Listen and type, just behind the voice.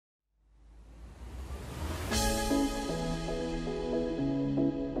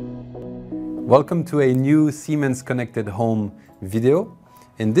Welcome to a new Siemens Connected Home video.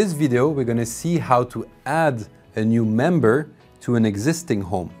 In this video, we're going to see how to add a new member to an existing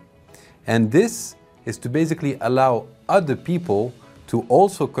home. And this is to basically allow other people to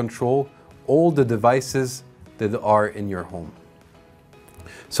also control all the devices that are in your home.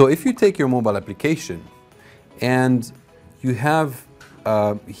 So if you take your mobile application and you have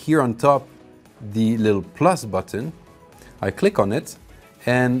here on top the little plus button, I click on it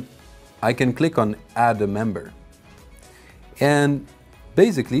and I can click on add a member. And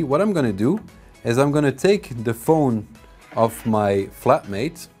basically what I'm going to do is I'm going to take the phone of my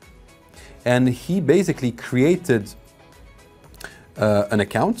flatmate, and he basically created an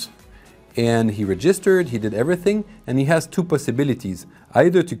account and he registered, he did everything, and he has two possibilities: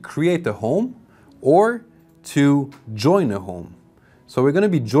 either to create a home or to join a home. So we're going to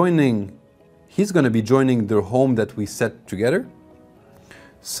be joining, he's going to be joining the home that we set together.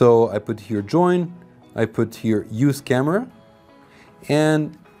 So I put here join, I put here use camera,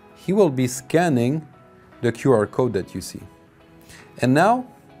 and he will be scanning the QR code that you see. And now,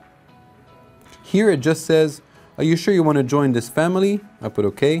 here it just says, are you sure you want to join this family? I put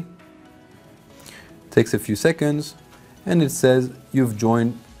OK. Takes a few seconds, and it says you've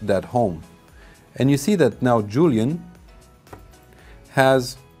joined that home. And you see that now Julian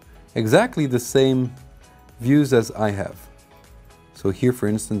has exactly the same views as I have. So here, for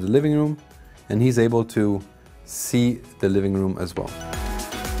instance, the living room, and he's able to see the living room as well.